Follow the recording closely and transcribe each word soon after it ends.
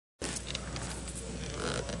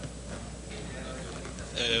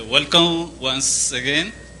Welcome once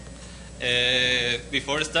again.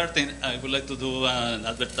 Before starting, I would like to do an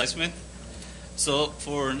advertisement. So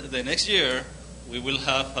for the next year, we will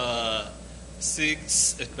have 6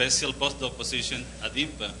 special postdoc positions at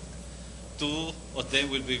IMPA. 2 of them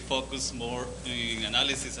will be focused more in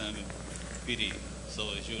analysis and PDE. So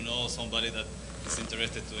if you know somebody that is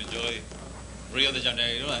interested to enjoy Rio de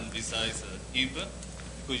Janeiro and besides IMPA,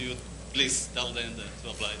 could you please tell them to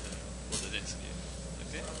apply for the next year?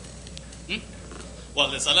 Okay?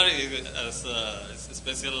 Well, the salary, as a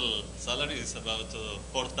special salary, is about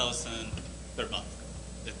 $4,000 per month,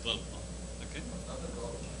 the 12 months. Okay?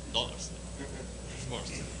 Dollars. Of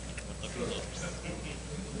course. We're talking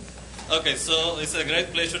dollars. Okay, so it's a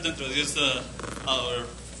great pleasure to introduce our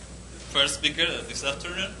first speaker this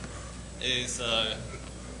afternoon. He's a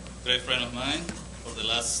great friend of mine for the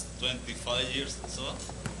last 25 years or so.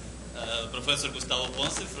 Professor Gustavo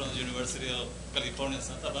Ponce from the University of California,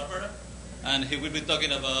 Santa Barbara. And he will be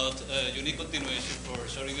talking about unique continuation for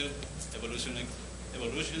Schrödinger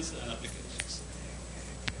evolutions and applications.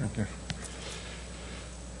 Okay.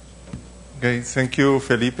 Okay, thank you,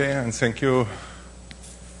 Felipe, and thank you,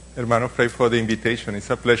 Hermano Frey, for the invitation. It's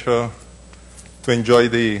a pleasure to enjoy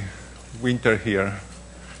the winter here.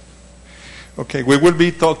 Okay, we will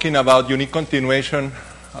be talking about unique continuation,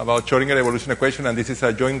 about Schrödinger evolution equation, and this is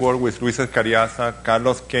a joint work with Luis Escariaza,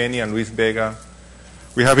 Carlos Kenny, and Luis Vega.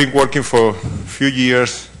 We have been working for a few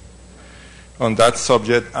years on that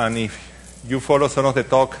subject, and if you follow some of the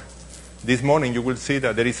talk this morning, you will see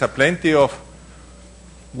that there is a plenty of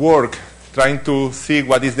work trying to see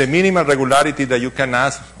what is the minimal regularity that you can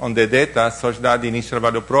ask on the data such that the initial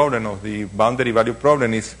value problem or the boundary value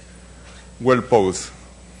problem is well posed,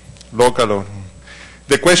 local.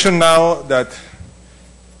 The question now that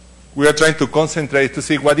we are trying to concentrate to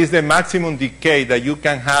see what is the maximum decay that you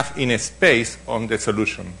can have in a space on the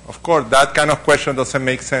solution. Of course, that kind of question doesn't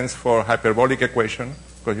make sense for hyperbolic equation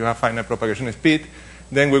because you have finite propagation speed.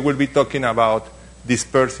 Then we will be talking about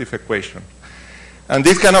dispersive equation. And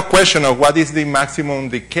this kind of question of what is the maximum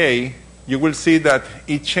decay, you will see that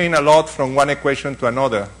it changes a lot from one equation to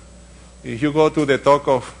another. If you go to the talk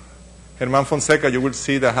of Germán Fonseca, you will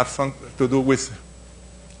see that has something to do with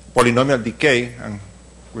polynomial decay and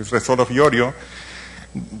with result of Iorio.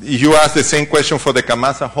 If you ask the same question for the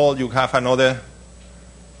Kamasa hole, you have another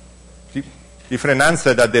different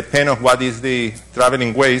answer that depends on what is the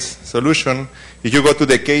traveling waves solution. If you go to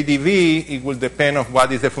the KDV, it will depend on what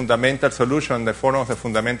is the fundamental solution, the form of the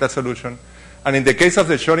fundamental solution. And in the case of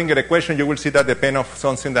the Schrödinger equation, you will see that depends on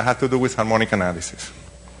something that has to do with harmonic analysis.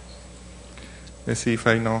 Let's see if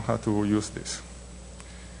I know how to use this.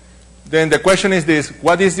 Then the question is this: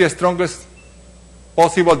 what is the strongest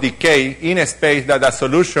possible decay in a space that a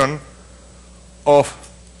solution of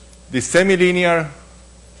the semilinear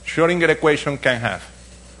Schrödinger equation can have?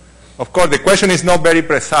 Of course, the question is not very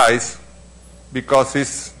precise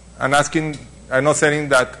because I'm not saying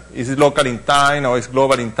that is it local in time or is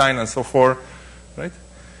global in time and so forth, right?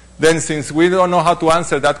 Then since we don't know how to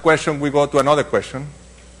answer that question, we go to another question,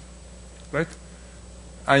 right?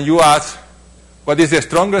 And you ask, what is the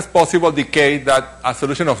strongest possible decay that a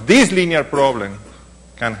solution of this linear problem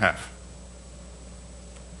can have?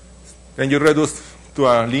 Then you reduce to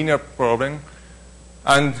a linear problem,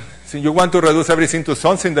 and since you want to reduce everything to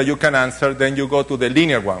something that you can answer, then you go to the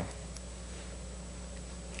linear one.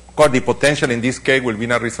 Of course, the potential in this case will be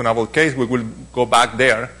in a reasonable case. We will go back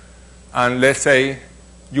there, and let's say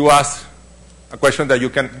you ask a question that you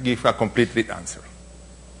can give a complete answer.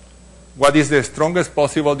 What is the strongest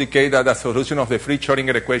possible decay that a solution of the free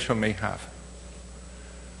Schrödinger equation may have?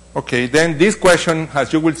 Okay, then this question,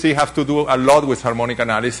 as you will see, has to do a lot with harmonic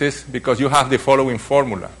analysis because you have the following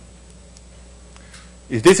formula.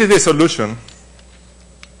 If this is the solution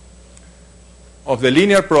of the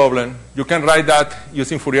linear problem, you can write that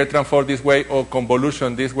using Fourier transform this way or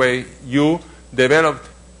convolution this way. You developed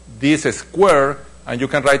this square, and you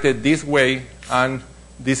can write it this way, and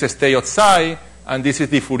this stays outside, and this is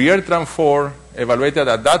the Fourier transform evaluated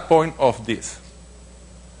at that point of this.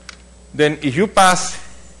 Then if you pass,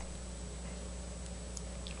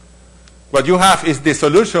 what you have is the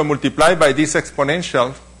solution multiplied by this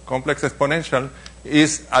exponential, complex exponential,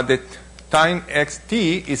 is at the time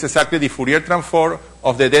xt is exactly the Fourier transform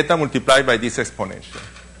of the data multiplied by this exponential.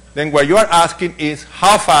 Then what you are asking is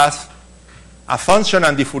how fast a function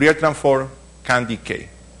and the Fourier transform can decay.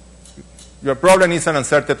 Your problem is an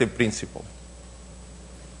uncertainty principle.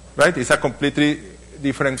 Right? It's a completely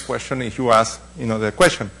different question if you ask the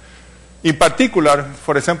question. In particular,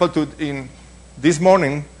 for example, in this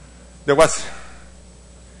morning, there was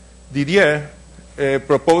Didier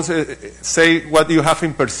say what you have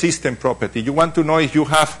in persistent property. You want to know if you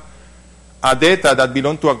have a data that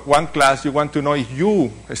belong to one class. You want to know if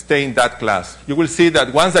you stay in that class. You will see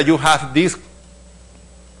that once that you have this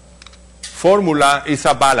formula is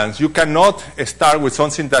a balance. You cannot start with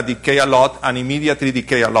something that decay a lot and immediately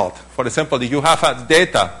decay a lot. For example, if you have a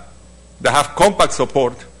data that have compact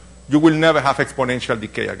support, you will never have exponential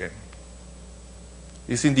decay again.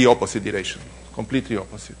 It's in the opposite direction, completely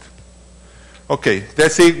opposite. Okay,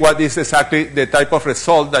 let's see what is exactly the type of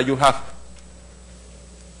result that you have,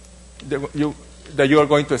 that you are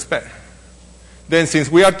going to expect. Then since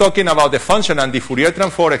we are talking about the function and the Fourier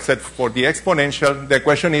transform except for the exponential, the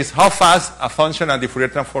question is how fast a function and the Fourier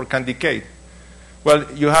transform can decay.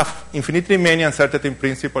 Well, you have infinitely many uncertainty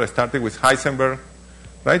principles starting with Heisenberg,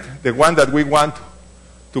 right? The one that we want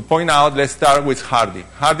to point out, let's start with Hardy.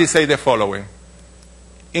 Hardy say the following.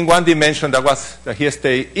 In one dimension that he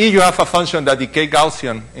stated, if you have a function that decay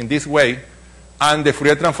Gaussian in this way, and the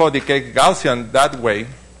Fourier transform decay Gaussian that way,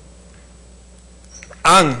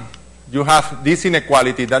 and you have this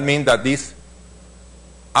inequality, that means that this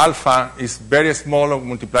alpha is very small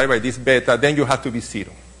multiplied by this beta, then you have to be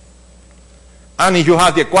 0. And if you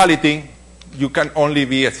have the equality, you can only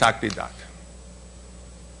be exactly that.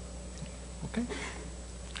 Okay?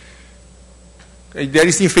 There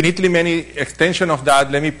is infinitely many extension of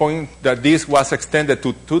that. Let me point that this was extended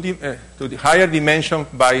to the higher dimension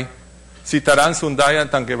by Sitaran, Sundaya,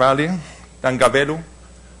 and Tangavelu.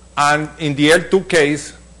 And in the L2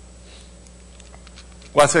 case,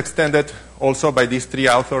 was extended also by these three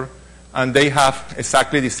authors, and they have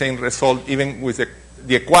exactly the same result, even with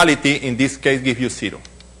the equality in this case gives you 0.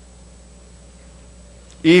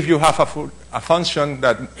 If you have a function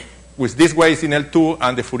that with this ways in L2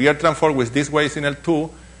 and the Fourier transform with this ways in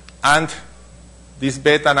L2 and this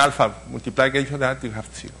beta and alpha multiply each of that, you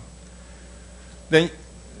have 0. Then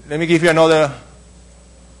let me give you another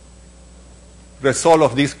result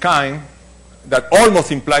of this kind that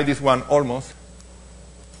almost imply this one, almost.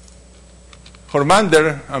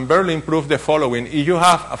 Hormander and Berlin proved the following. If you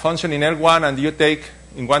have a function in L1 and you take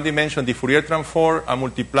in one dimension the Fourier transform and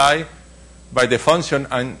multiply by the function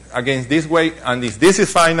and against this way, and if this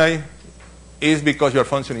is finite, is because your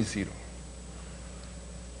function is 0.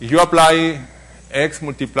 If you apply x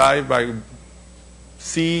multiplied by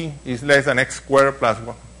c is less than x squared plus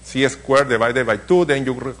c squared divided by 2, then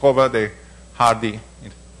you recover the Hardy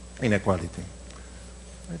inequality.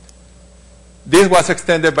 Right? This was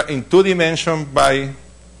extended in 2 dimensions by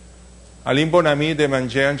Alain Bonamy,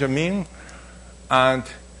 Demanger, and Jamin, and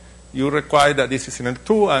you require that this is in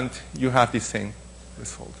L2, and you have the same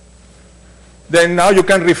result. Then now you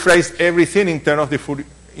can rephrase everything in terms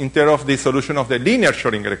of the solution of the linear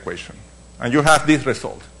Schrodinger equation, and you have this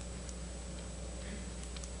result.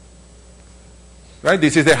 Right?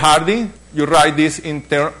 This is the Hardy. You write this in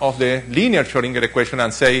terms of the linear Schrodinger equation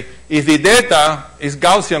and say, if the data is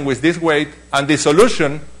Gaussian with this weight and the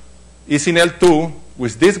solution is in L2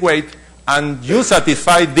 with this weight, and you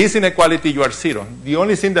satisfy this inequality, you are 0. The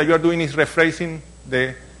only thing that you are doing is rephrasing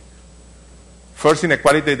the first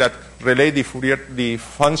inequality that relates the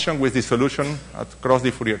function with the solution across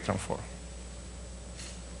the Fourier transform.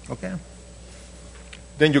 Okay?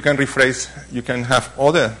 Then you can rephrase, you can have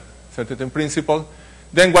other certain principle.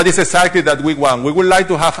 Then what is exactly that we want? We would like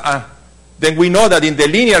to have then we know that in the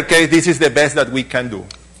linear case, this is the best that we can do.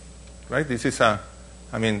 Right? This is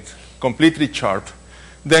completely sharp.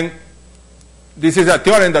 Then this is a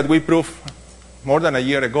theorem that we proved more than a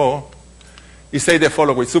year ago. It says the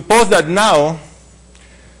following. Suppose that now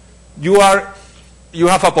you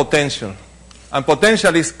have a potential. And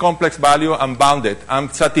potential is complex value and bounded.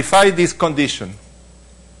 And satisfy this condition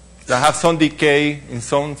that have some decay in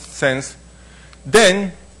some sense.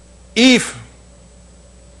 Then, if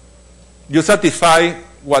you satisfy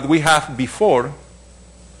what we have before,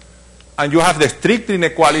 and you have the strict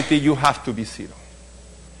inequality, you have to be 0.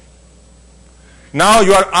 Now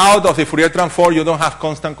you are out of the Fourier transform, you don't have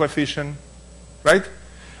constant coefficient, right?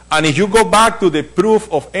 And if you go back to the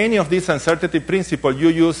proof of any of these uncertainty principles, you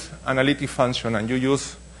use analytic function and you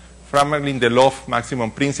use primarily the law of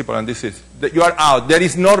maximum principle, and this is, that you are out. There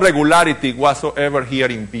is no regularity whatsoever here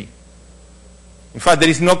in B. In fact, there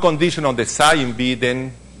is no condition on the psi in B.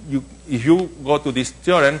 Then if you go to this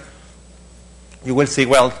theorem, you will see,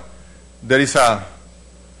 well, there is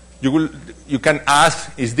you can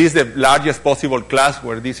ask, is this the largest possible class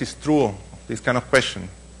where this is true? This kind of question,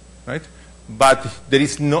 right? But there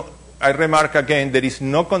is no, I remark again, there is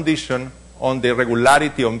no condition on the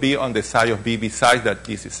regularity on B on the psi of B besides that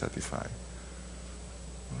this is satisfied.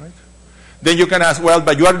 All right? Then you can ask, well,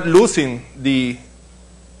 but you are losing the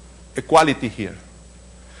equality here.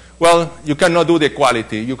 Well, you cannot do the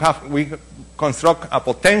equality. We construct a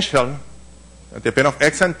potential at the pen of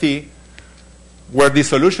x and t where the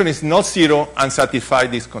solution is not zero and satisfy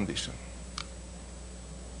this condition.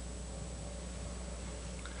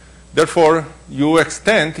 Therefore, you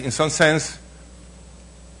extend, in some sense,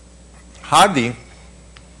 Hardy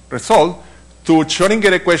result to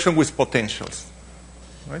Schrödinger equation with potentials,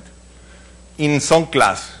 right? In some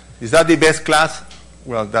class. Is that the best class?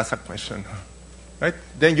 Well, that's a question, right?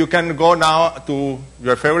 Then you can go now to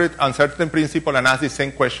your favorite uncertainty principle and ask the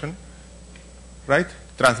same question, right?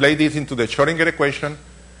 Translate this into the Schrödinger equation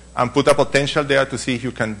and put a potential there to see if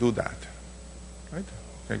you can do that, right?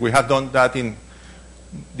 Okay, we have done that in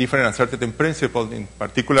different uncertainty principles, in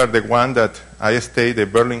particular the one that I state, the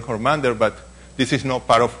Berlin-Hormander, but this is not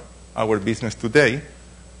part of our business today,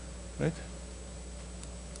 right?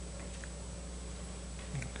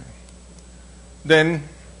 Okay. Then,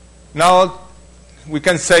 now we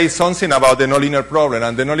can say something about the nonlinear problem,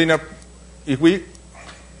 and the nonlinear, if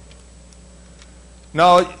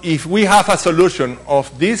we have a solution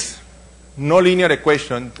of this nonlinear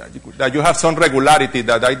equation, that you have some regularity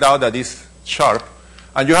that I doubt that is sharp,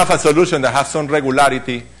 and you have a solution that has some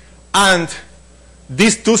regularity, and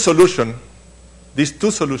these two solutions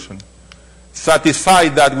satisfy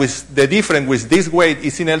that with the difference with this weight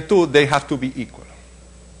is in L2, they have to be equal.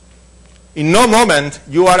 In no moment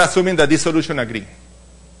you are assuming that this solution agree.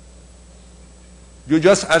 You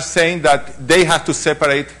just are saying that they have to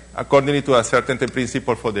separate according to a certain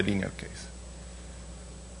principle for the linear case.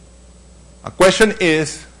 A question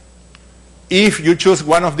is, if you choose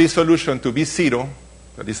one of these solutions to be zero,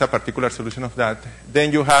 that is a particular solution of that,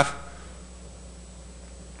 then you have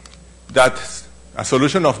that a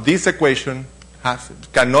solution of this equation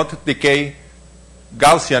cannot decay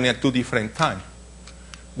Gaussian at two different times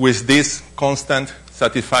with this constant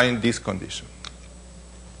satisfying this condition.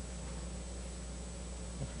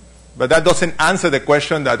 But that doesn't answer the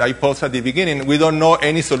question that I posed at the beginning. We don't know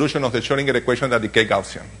any solution of the Schrödinger equation that decay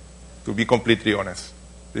Gaussian, to be completely honest.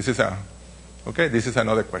 This is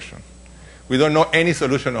another question. We don't know any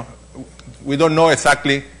solution we don't know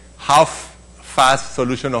exactly how fast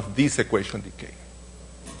solution of this equation decay.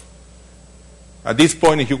 At this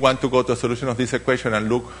point, if you want to go to a solution of this equation and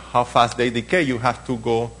look how fast they decay, you have to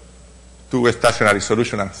go to a stationary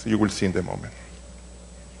solution, as you will see in the moment.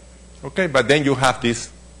 Okay, but then you have this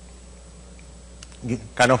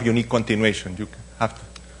kind of unique continuation. You have to.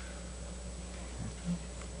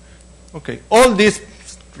 Okay, all these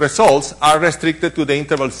results are restricted to the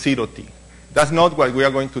interval 0t. That's not what we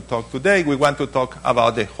are going to talk today. We want to talk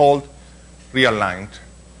about the whole realigned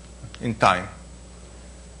in time,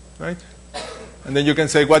 right? And then you can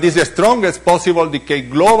say, what is the strongest possible decay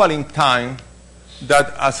global in time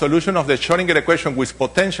that a solution of the Schrödinger equation with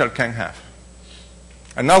potential can have?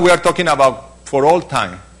 And now we are talking about for all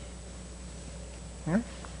time.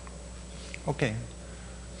 Okay.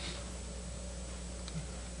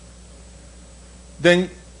 Then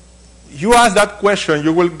you ask that question,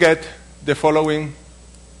 you will get the following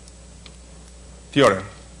theorem.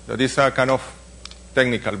 That is kind of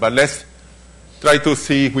technical, but let's try to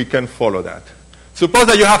see if we can follow that. Suppose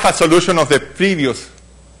that you have a solution of the previous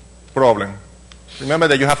problem. Remember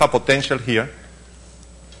that you have a potential here,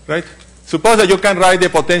 right? Suppose that you can write the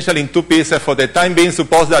potential in two pieces. For the time being,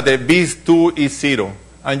 suppose that the B2 is 0.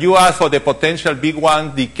 And you ask for the potential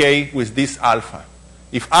B1 decay with this alpha.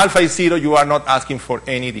 If alpha is 0, you are not asking for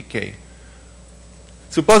any decay.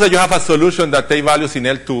 Suppose that you have a solution that takes values in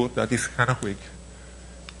L2 that is kind of weak.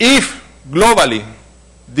 If globally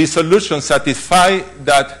the solution satisfies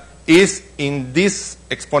that is in this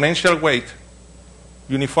exponential weight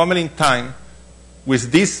uniformly in time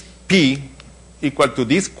with this P equal to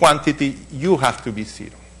this quantity, you have to be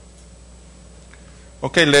 0.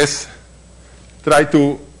 Okay, let's try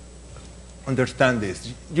to understand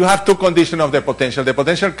this. You have two conditions of the potential. The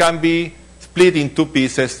potential can be split in two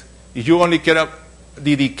pieces. If you only care about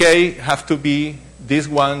the decay, have to be this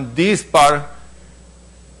one. This part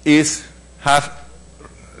is have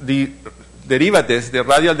the derivatives, the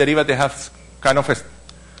radial derivative has kind of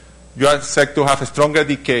you are said to have a stronger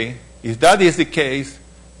decay. If that is the case,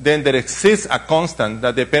 then there exists a constant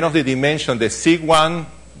that depends on the dimension, the C1,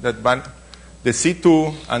 the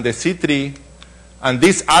C2, and the C3, and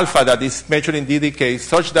this alpha that is measured in the decay,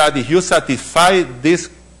 such that if you satisfy this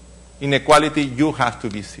inequality, you have to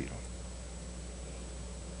be 0.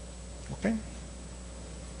 Okay?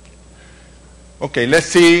 Okay,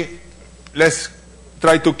 let's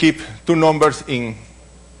try to keep two numbers in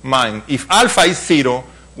mind. If alpha is 0,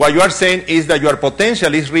 what you are saying is that your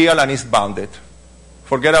potential is real and is bounded.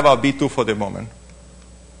 Forget about B2 for the moment.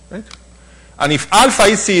 Right? And if alpha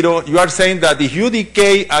is 0, you are saying that if you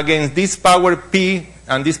decay against this power p,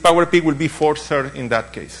 and this power p will be 4/3 in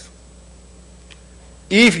that case.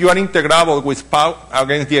 If you are integrable with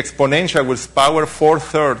against the exponential with power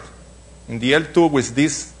 4/3 in the L2 with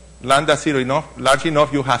this lambda 0 large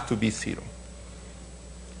enough, you have to be 0.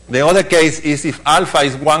 The other case is if alpha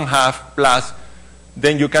is 1/2 plus,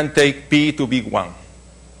 then you can take p to be 1.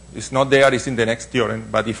 It's not there, it's in the next theorem.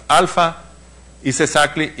 But if alpha is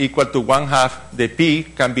exactly equal to 1/2, the p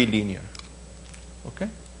can be linear. Okay?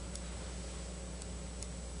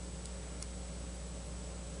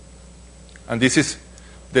 And this is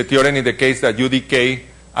the theorem in the case that you decay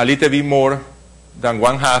a little bit more than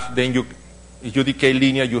 1/2, then if you decay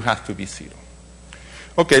linear, you have to be 0.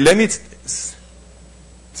 Okay, let me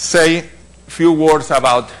say a few words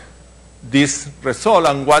about this result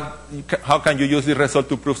and how can you use this result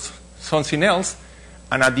to prove something else.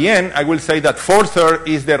 And at the end, I will say that 4/3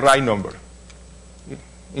 is the right number.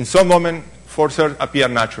 In some moment, 4/3 appear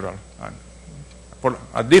natural. And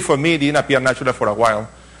at least for me, it didn't appear natural for a while.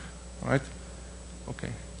 Right? Okay.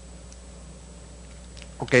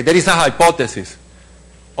 Okay, there is a hypothesis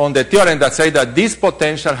on the theorem that says that this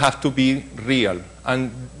potential has to be real.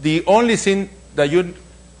 And the only thing that you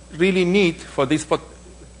really need for this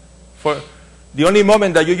the only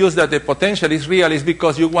moment that you use that the potential is real is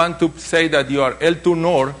because you want to say that your L2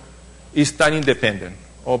 NOR is time independent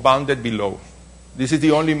or bounded below. This is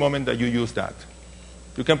the only moment that you use that.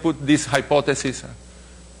 You can put this hypothesis.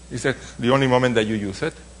 This is the only moment that you use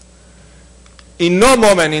it. In no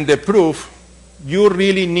moment in the proof, you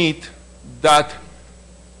really need that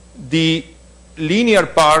the linear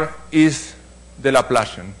part is the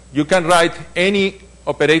Laplacian. You can write any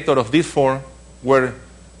operator of this form where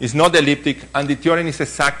it's not elliptic, and the theorem is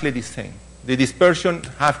exactly the same. The dispersion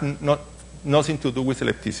has nothing to do with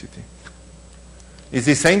ellipticity. It's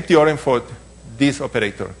the same theorem for this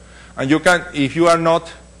operator. And you can, if you are not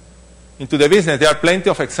into the business, there are plenty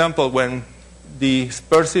of examples when the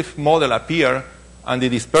dispersive model appears and the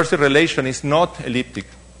dispersive relation is not elliptic.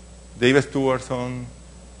 David Stewartson,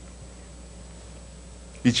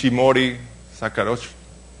 Ichimori, Sakharov.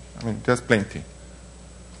 I mean, there's plenty.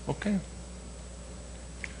 Okay.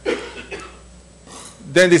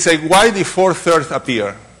 Then they say, why the 4/3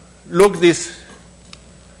 appear? Look this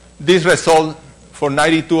result for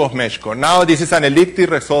 92 of Meshko. Now this is an elliptic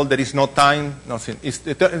result. There is no time, nothing.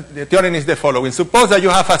 The theorem is the following. Suppose that you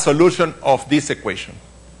have a solution of this equation.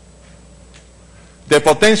 The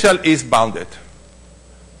potential is bounded.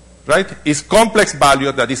 Right? It's complex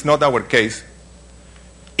value, that is not our case.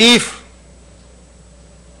 If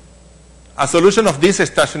a solution of this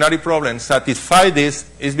stationary problem satisfies this,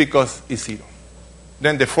 is because it's 0.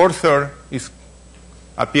 Then the 4/3 is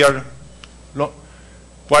appear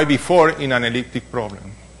quite before in an elliptic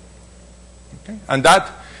problem. Okay? And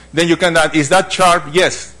then you can add, is that sharp?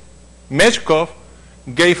 Yes. Meshkov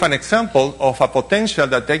gave an example of a potential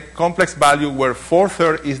that takes complex value where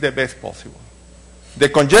 4/3 is the best possible. The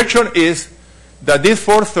conjecture is that this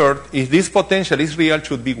 4/3, if this potential is real,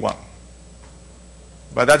 should be 1.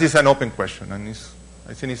 But that is an open question, and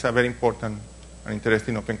I think it's a very important and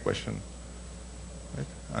interesting open question. Right?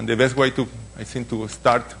 And the best way to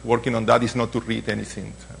start working on that is not to read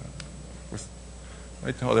anything.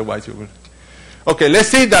 Right? Otherwise you will. Okay, let's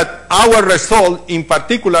see that our result in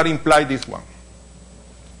particular implies this one.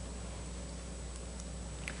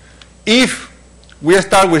 If we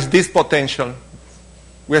start with this potential,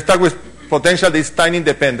 we start with potential that is time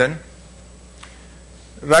independent,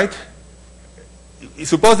 right?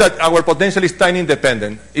 Suppose that our potential is time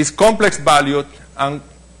independent, is complex valued, and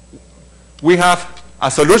we have a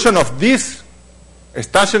solution of this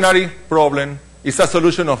stationary problem is a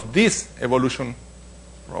solution of this evolution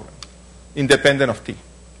problem, independent of t.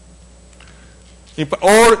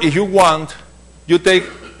 Or if you want, you take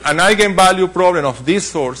an eigenvalue problem of this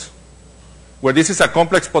source, where this is a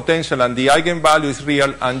complex potential and the eigenvalue is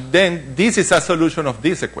real, and then this is a solution of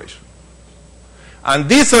this equation. And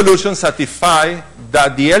this solution satisfies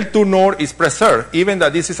that the L2 NOR is preserved, even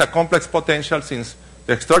that this is a complex potential, since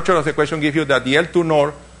the structure of the equation gives you that the L2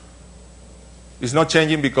 NOR is not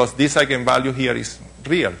changing because this eigenvalue here is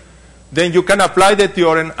real. Then you can apply the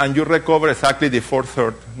theorem and you recover exactly the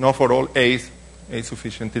 4/3, not for all A's, A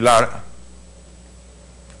sufficiently large.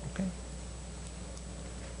 Okay.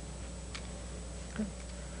 Okay.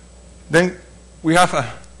 Then we have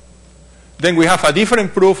a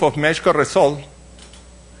different proof of Meshko result,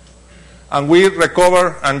 and we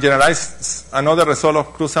recover and generalize another result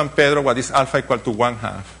of Cruz and Pedro, what is alpha equal to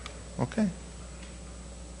 1/2. Okay.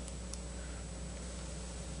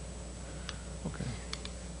 Okay.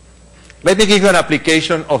 Let me give you an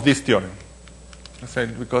application of this theorem.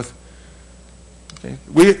 Because okay,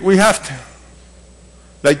 we have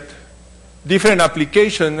like different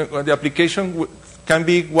application. The application can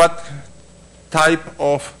be what type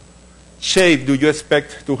of shape do you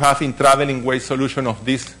expect to have in traveling wave solution of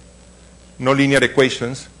these nonlinear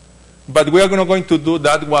equations. But we are not going to do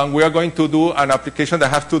that one. We are going to do an application that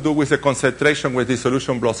has to do with the concentration where the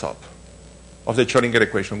solution blows up of the Schrodinger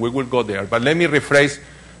equation. We will go there. But let me rephrase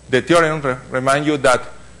the theorem, remind you that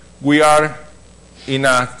we are in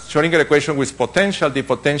a Schrodinger equation with potential. The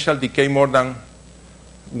potential decay more than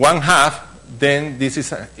 1/2. Then this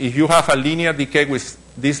is if you have a linear decay with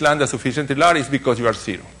this lambda sufficiently large, it's because you are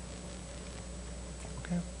 0.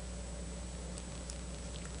 Okay.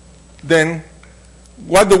 Then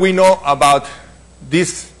what do we know about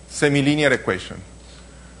this semilinear equation?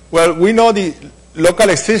 Well, we know the local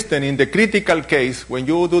existence in the critical case. When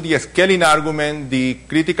you do the scaling argument, the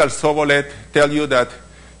critical Sobolet tell you that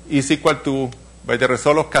is equal to, by the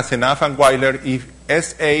result of Cazenave and Weiler, if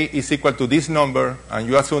SA is equal to this number, and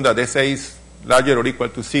you assume that SA is larger or equal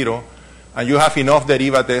to 0, and you have enough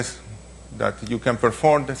derivatives that you can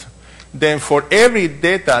perform this, then for every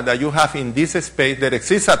data that you have in this space, there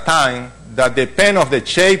exists a time that depend of the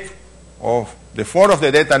shape of the form of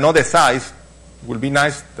the data, not the size. It would be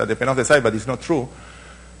nice that depend on the size, but it's not true.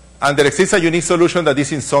 And there exists a unique solution that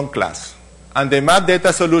is in some class. And the map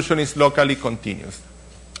data solution is locally continuous.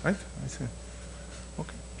 Right? I see.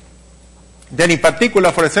 Okay. Then in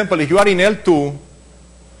particular, for example, if you are in L2,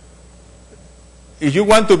 if you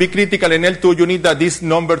want to be critical in L2, you need that this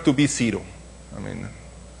number to be 0. I mean,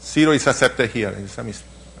 0 is accepted here. There's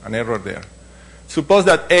an error there. Suppose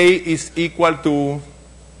that A is equal to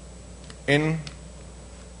n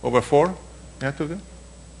over 4. You have to do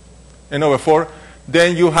n over 4.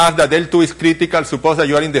 Then you have that L2 is critical. Suppose that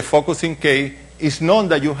you are in the focusing K. It's known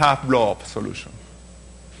that you have blow-up solution.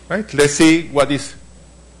 Right? Let's see what is.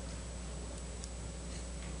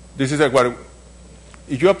 This is what.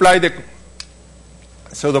 If you apply the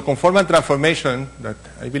pseudo-conformal transformation that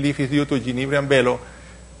I believe is due to Ginevra and Bello,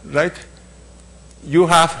 right? You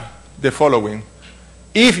have the following.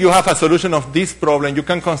 If you have a solution of this problem, you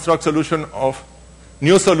can construct solution of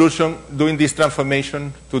new solution doing this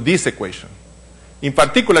transformation to this equation. In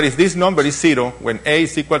particular, if this number is 0, when A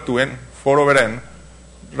is equal to n, 4 over n,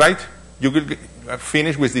 right? You will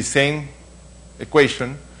finish with the same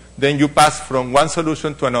equation. Then you pass from one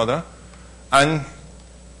solution to another. And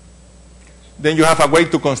then you have a way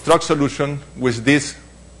to construct solution with this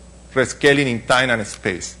rescaling in time and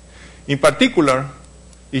space. In particular,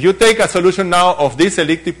 if you take a solution now of this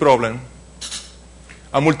elliptic problem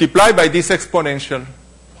and multiply by this exponential,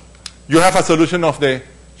 you have a solution of the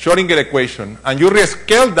Schrodinger equation. And you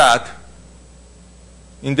rescale that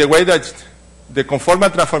in the way that the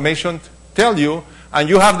conformal transformation tell you, and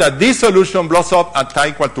you have that this solution blows up at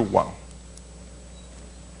time equal to 1.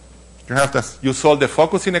 You have that, you solve the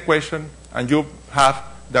focusing equation, and you have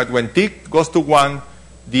that when t goes to 1,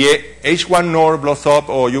 the H1 nor blows up,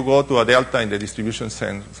 or you go to a delta in the distribution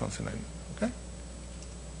sense, something like that. Okay?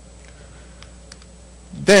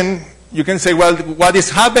 Then you can say, well, what is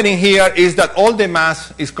happening here is that all the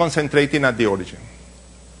mass is concentrating at the origin.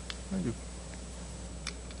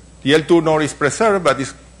 The L2 nor is preserved, but you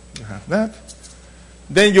have that.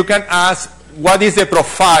 Then you can ask, what is the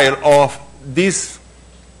profile of this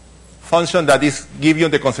function that is giving you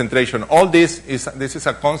the concentration? All this is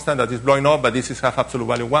a constant that is blowing up, but this is have absolute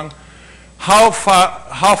value 1. How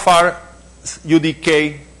far you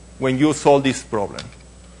decay when you solve this problem?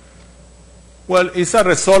 Well, it's a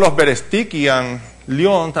result of Beresticki and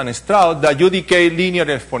Lyont and Stroud that you decay linear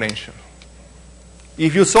exponential.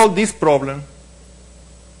 If you solve this problem,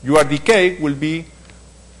 your decay will be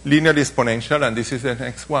linear exponential, and this is the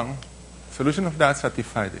next one. Solution of that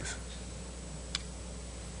satisfies this.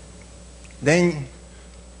 Then,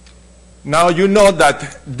 now you know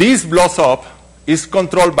that this blows up is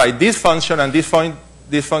controlled by this function, and this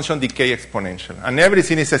function decay exponential. And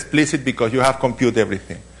everything is explicit because you have computed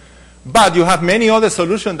everything. But you have many other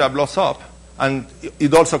solutions that blows up, and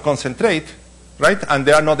it also concentrates, right? And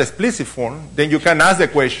they are not explicit form. Then you can ask the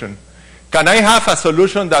question, can I have a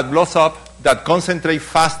solution that blows up that concentrates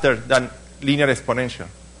faster than linear exponential?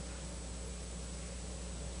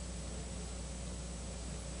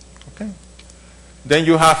 Okay. Then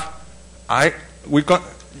you have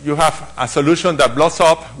you have a solution that blows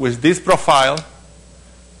up with this profile.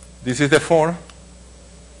 This is the form,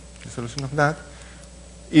 the solution of that.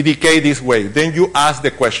 It decays this way. Then you ask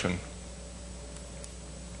the question,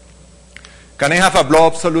 can I have a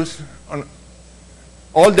blow-up solution?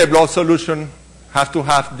 All the blow-up solutions have to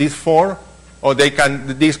have this form, or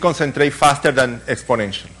this concentrate faster than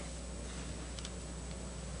exponential.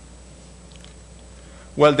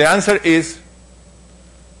 Well, the answer is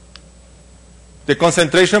the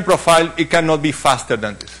concentration profile, it cannot be faster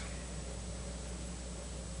than this.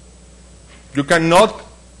 You cannot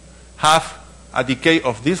have a decay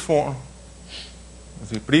of this form,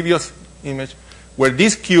 the previous image, where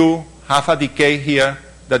this Q have a decay here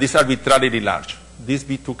that is arbitrarily large. This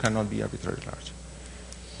V2 cannot be arbitrarily large.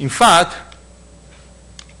 In fact,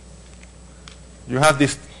 you have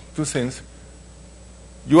these two things.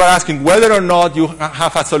 You are asking whether or not you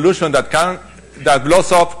have a solution that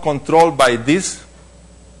blows up controlled by this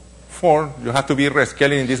form. You have to be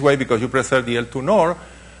rescaling in this way because you preserve the L2 norm.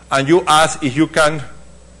 And you ask if you can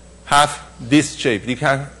have this shape. You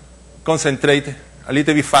can concentrate a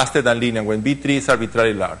little bit faster than linear when V3 is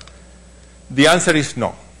arbitrarily large. The answer is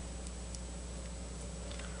no.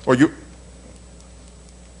 Or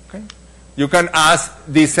you can ask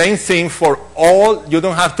the same thing for all. You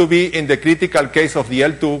don't have to be in the critical case of the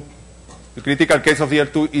L2. The critical case of the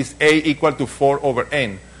L2 is A equal to 4 over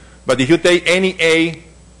N. But if you take any A,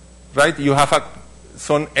 right, you have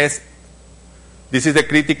some S. This is the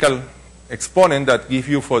critical exponent that gives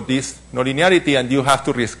you for this nonlinearity, and you have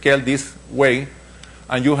to rescale this way.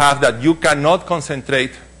 And you have that you cannot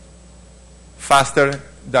concentrate faster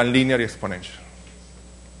than linear exponential.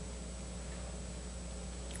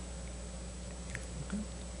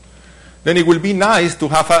 Then it will be nice to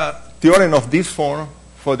have a theorem of this form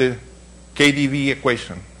for the KdV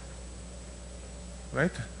equation,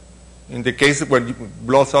 right? In the case where it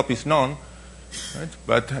blows up is known, right?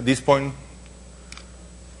 But at this point,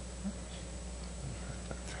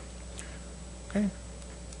 okay.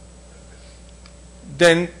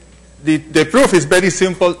 Then the proof is very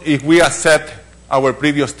simple if we accept our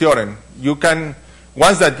previous theorem. You can,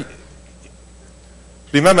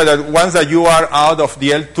 remember that once that you are out of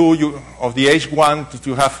the L2, of the H1,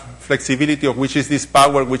 you have flexibility of which is this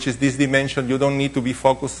power, which is this dimension. You don't need to be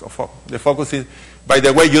focused. The focus is, by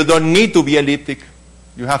the way, you don't need to be elliptic.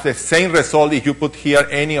 You have the same result if you put here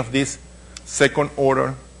any of this second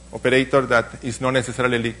order operator that is not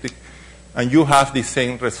necessarily elliptic, and you have the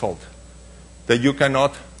same result that you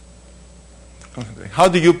cannot concentrate. How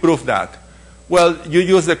do you prove that? Well, you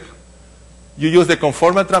use the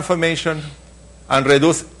conformal transformation and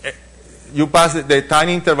reduce, you pass the time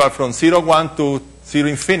interval from 0, 1 to 0,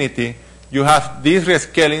 infinity. You have this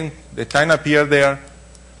rescaling, the time appear there,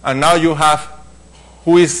 and now you have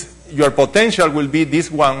who is, your potential will be this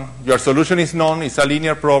one. Your solution is known, it's a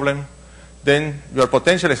linear problem. Then your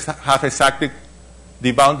potential have exactly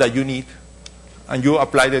the bound that you need, and you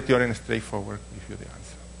apply the theorem straightforward, give you the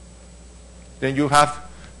answer. Then you have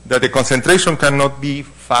that the concentration cannot be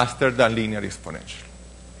faster than linear exponential.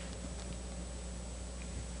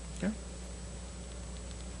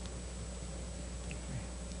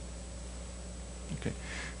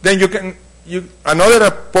 Then another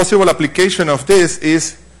possible application of this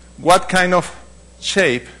is what kind of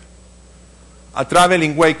shape a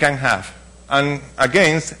traveling wave can have. And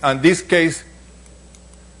again, in this case,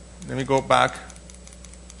 let me go back.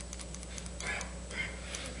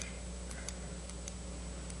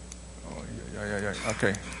 Oh, yeah.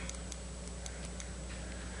 Okay.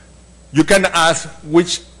 You can ask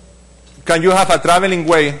can you have a traveling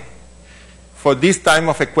wave for this type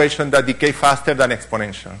of equation that decay faster than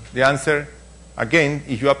exponential? The answer, again,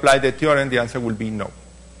 if you apply the theorem, the answer will be no.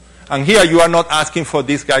 And here you are not asking for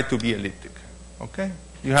this guy to be elliptic. Okay?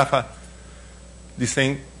 You have the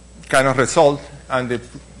same kind of result, and the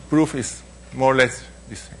proof is more or less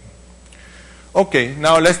the same. Okay,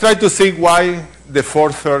 now let's try to see why the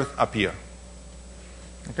fourth third appear.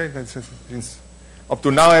 Okay, since up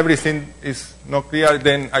to now everything is not clear,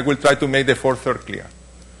 then I will try to make the fourth third clear.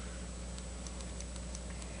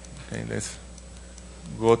 Okay, let's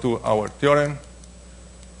go to our theorem.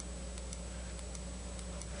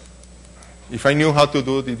 If I knew how to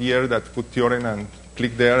do the year that put theorem and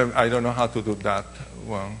click there, I don't know how to do that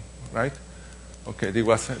one, right? Okay, this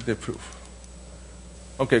was the proof.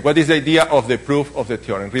 Okay, what is the idea of the proof of the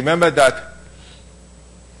theorem? Remember that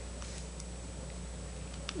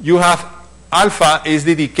you have alpha is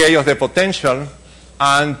the decay of the potential,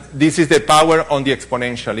 and this is the power on the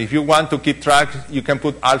exponential. If you want to keep track, you can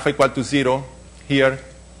put alpha equal to 0 here,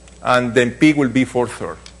 and then p will be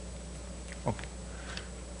 4/3. Okay.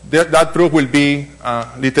 That proof will be a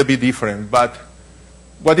little bit different, but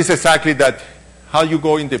what is exactly that, how you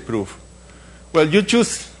go in the proof? Well, you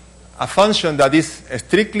choose a function that is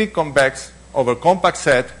strictly convex over compact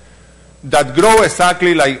set that grow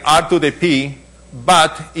exactly like r to the p,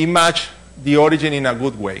 but it match the origin in a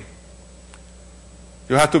good way.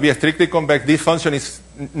 You have to be strictly convex. This function is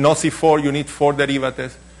not C4. You need 4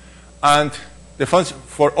 derivatives. And the function,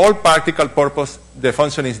 for all practical purpose, the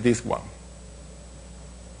function is this one.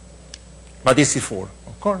 But this is 4,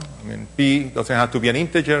 of course. I mean, p doesn't have to be an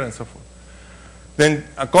integer and so forth. Then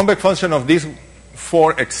a convex function of this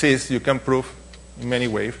 4 exists. You can prove in many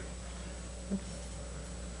ways.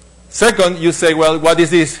 Second, you say, well, what is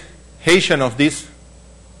this Hessian of this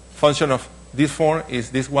function of this 4? Is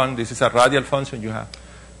this one? This is a radial function you have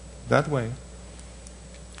that way.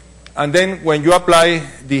 And then when you apply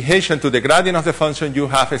the Hessian to the gradient of the function, you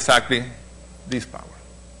have exactly this power.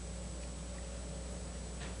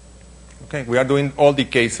 Okay, we are doing all the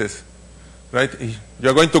cases, right?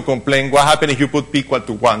 You're going to complain, what happens if you put p equal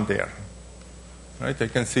to 1 there? Right? I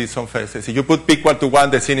can see some faces. If you put p equal to 1,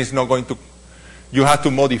 the scene is not going to, you have to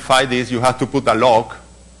modify this, you have to put a log,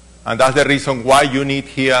 and that's the reason why you need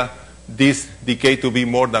here this decay to be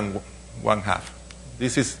more than 1/2.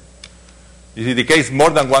 This is, if the decay is more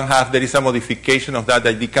than 1/2, there is a modification of that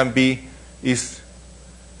it can be,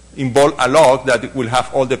 involve a log that will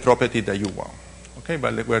have all the properties that you want. Okay,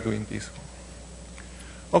 but we're doing this.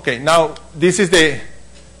 Okay, now this is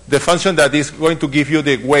the function that is going to give you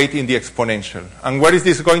the weight in the exponential. And where is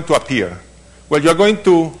this going to appear? Well, you're going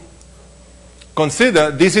to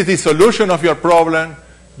consider this is the solution of your problem.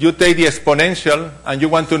 You take the exponential and you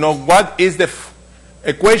want to know what is the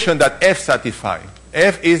equation that f satisfies.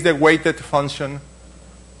 F is the weighted function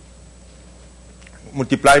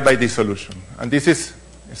multiplied by the solution. And this is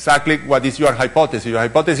exactly what is your hypothesis. Your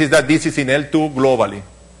hypothesis is that this is in L2 globally.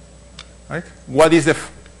 Right? What is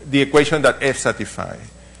the equation that f satisfies?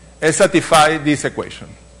 F satisfies this equation.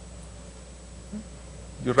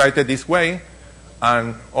 You write it this way,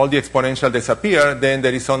 and all the exponentials disappear. Then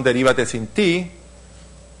there is some derivatives in t.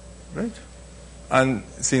 Right? And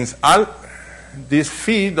since this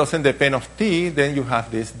phi doesn't depend on t, then you have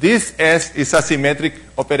this. This S is a symmetric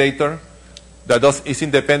operator that is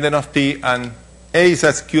independent of t, and A is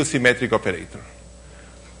a skew-symmetric operator.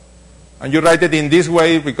 And you write it in this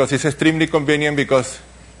way because it's extremely convenient, because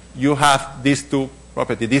you have these two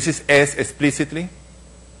properties. This is S explicitly.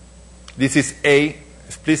 This is A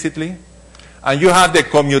explicitly. And you have the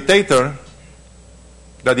commutator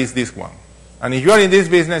that is this one. And if you are in this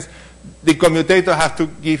business, the commutator has to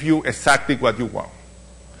give you exactly what you want.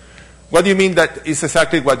 What do you mean that is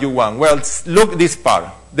exactly what you want? Well, look this part.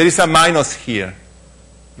 There is a minus here,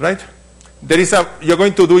 right? You're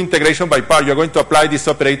going to do integration by part. You're going to apply this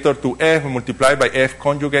operator to f and multiply by f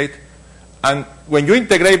conjugate. And when you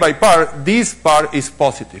integrate by part, this part is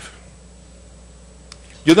positive.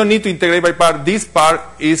 You don't need to integrate by part. This part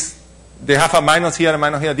they have a minus here and a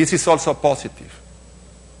minus here. This is also positive.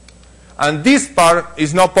 And this part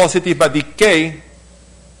is not positive, but decay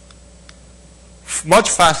much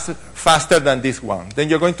faster than this one. Then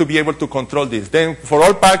you're going to be able to control this. Then for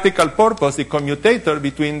all practical purpose, the commutator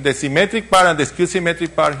between the symmetric part and the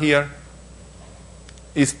skew-symmetric part here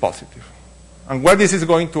is positive. And where this is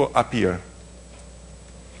going to appear?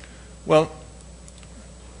 Well,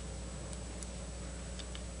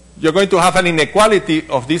 you're going to have an inequality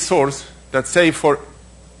of this source that say for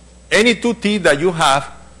any 2t that you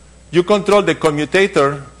have, you control the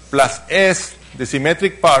commutator plus S, the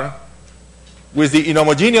symmetric part, with the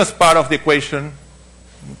inhomogeneous part of the equation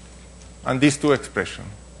and these two expressions.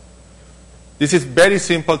 This is very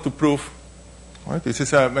simple to prove. Right? This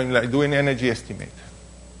is like doing energy estimate.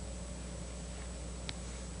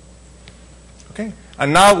 Okay?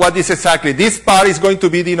 And now what is exactly? This part is going to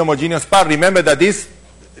be the inhomogeneous part. Remember that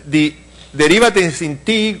the derivatives in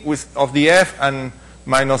t of the f and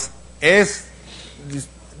minus s,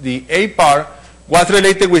 the a part, was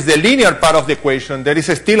related with the linear part of the equation. There is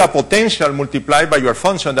still a potential multiplied by your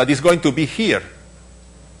function that is going to be here.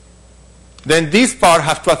 Then this part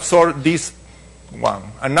has to absorb this one.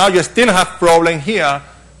 And now you still have problem here,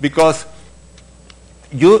 because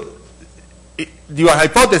your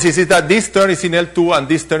hypothesis is that this term is in L2 and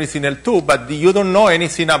this term is in L2, but you don't know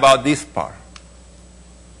anything about this part.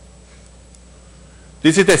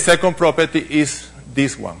 This is the second property, is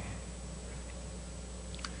this one.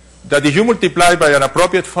 That if you multiply by an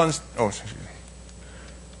appropriate function,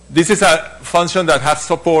 this is a function that has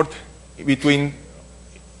support between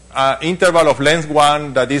an interval of length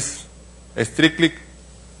 1 that is strictly,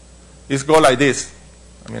 go like this.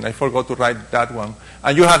 I mean, I forgot to write that one.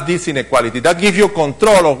 And you have this inequality. That gives you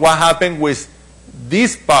control of what happened with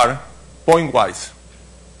this part point-wise.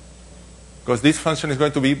 Because this function is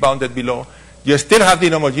going to be bounded below. You still have the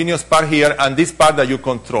inhomogeneous part here and this part that you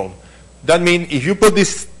control. That means if you put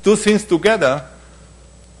these two things together,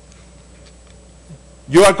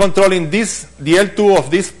 you are controlling this, the L2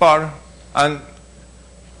 of this part, and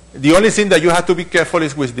the only thing that you have to be careful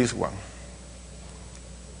is with this one.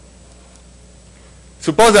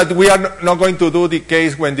 Suppose that we are not going to do the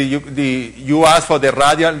case when you ask for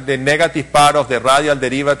the negative part of the radial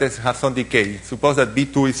derivatives have some decay. Suppose that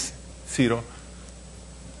B2 is 0.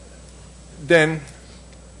 Then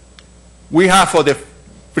we have for the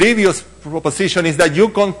previous proposition is that you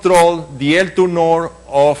control the L2 nor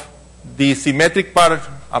of the symmetric part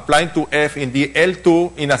applying to F in the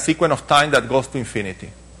L2 in a sequence of time that goes to infinity.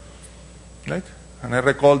 Right? And I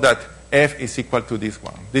recall that F is equal to this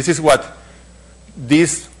one. This is what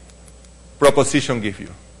this proposition gives you.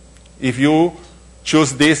 If you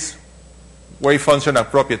choose this wave function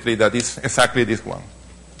appropriately, that is exactly this one.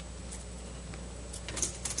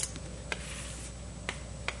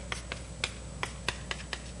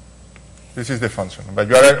 This is the function. But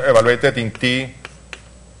you are evaluated in T.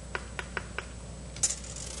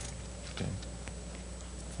 Okay.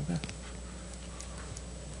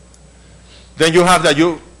 Then you have that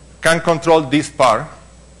you can control this part.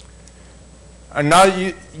 And now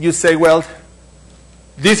you say, well,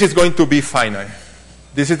 this is going to be finite.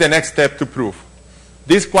 This is the next step to prove.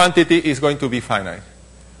 This quantity is going to be finite.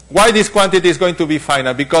 Why this quantity is going to be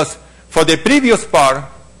finite? Because for the previous part,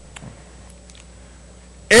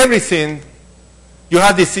 everything, you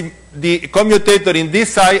have the commutator in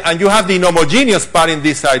this side, and you have the inhomogeneous part in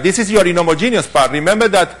this side. This is your inhomogeneous part. Remember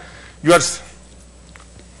that you are...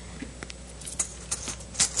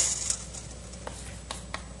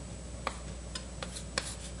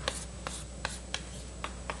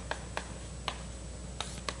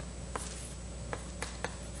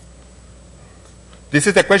 This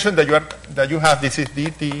is the question that you have. This is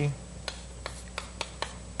dt.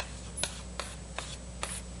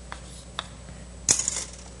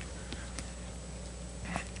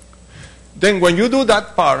 Then when you do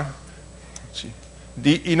that part,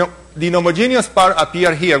 the inhomogeneous part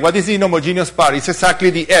appear here. What is the inhomogeneous part? It's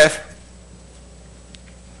exactly the F.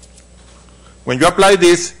 When you apply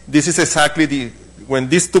this is exactly the, when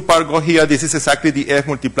these two parts go here, this is exactly the F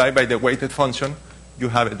multiplied by the weighted function. You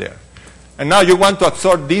have it there. And now you want to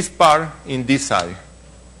absorb this part in this side.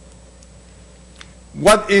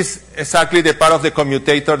 What is exactly the part of the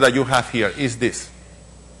commutator that you have here? Is this.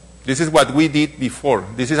 This is what we did before.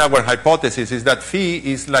 This is our hypothesis, is that phi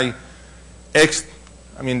is like x,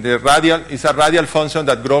 I mean the radial is a radial function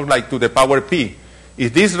that grows like to the power p.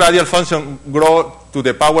 If this radial function grows to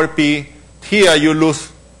the power p, here you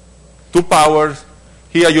lose 2 powers,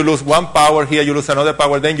 here you lose 1 power, here you lose another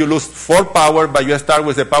power, then you lose 4 power, but you start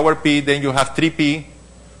with the power p, then you have 3p,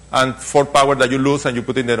 and 4 power that you lose, and you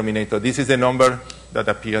put in the denominator. This is the number that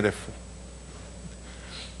appears there.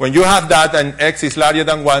 When you have that, and x is larger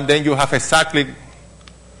than 1, then you have exactly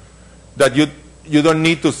that you don't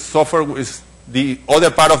need to suffer with the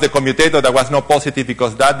other part of the commutator that was not positive,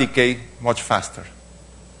 because that decayed much faster.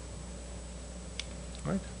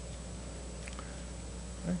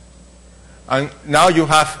 And now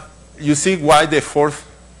you see why the fourth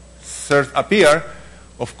surge appear.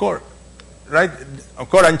 Of course, right? Of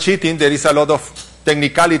course, I'm cheating. There is a lot of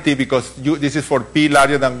technicality because this is for p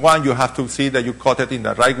larger than 1. You have to see that you cut it in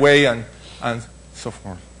the right way and so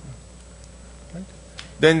forth. Right?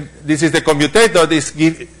 Then this is the commutator.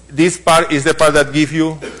 This part is the part that gives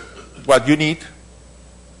you what you need.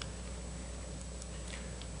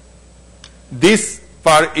 This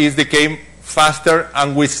part is decaying faster,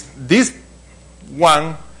 and with this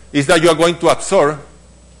one is that you are going to absorb,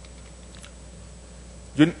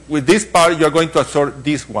 with this part you are going to absorb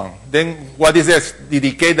this one. Then what is this? The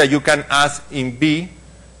decay that you can ask in B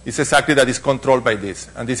is exactly that is controlled by this.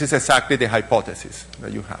 And this is exactly the hypothesis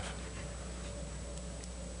that you have.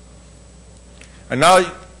 And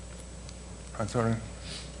now, I'm sorry.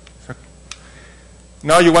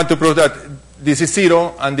 Now you want to prove that this is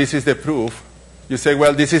 0 and this is the proof. You say,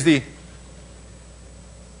 well, this is the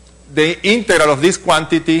integral of this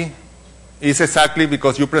quantity is exactly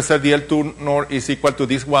because you preserve the L2 nor is equal to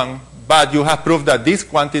this one, but you have proved that this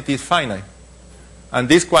quantity is finite. And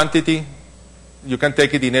this quantity, you can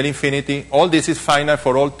take it in L infinity. All this is finite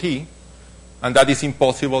for all t, and that is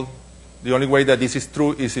impossible. The only way that this is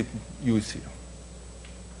true is if u is 0.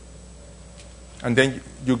 And then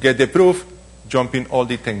you get the proof, jumping all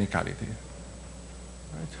the technicality.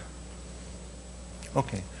 Right?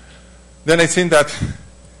 Okay. Then I think that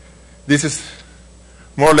this is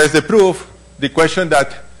more or less the proof. The question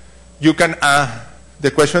that you can,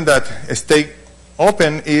 the question that stays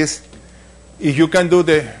open is if you can do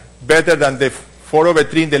the better than the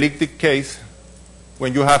 4/3 in the elliptic case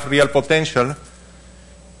when you have real potential.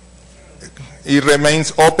 It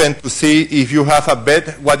remains open to see if you have a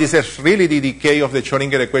bet. What is really the decay of the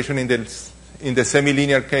Schrodinger equation in the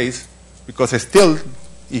semi-linear case? Because still,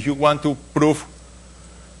 if you want to prove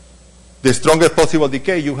the strongest possible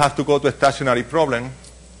decay, you have to go to a stationary problem.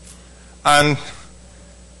 And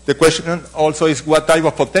the question also is what type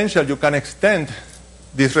of potential you can extend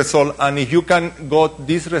this result, and if you can got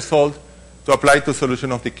this result to apply to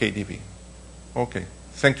solution of the KDB. Okay,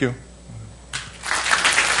 thank you.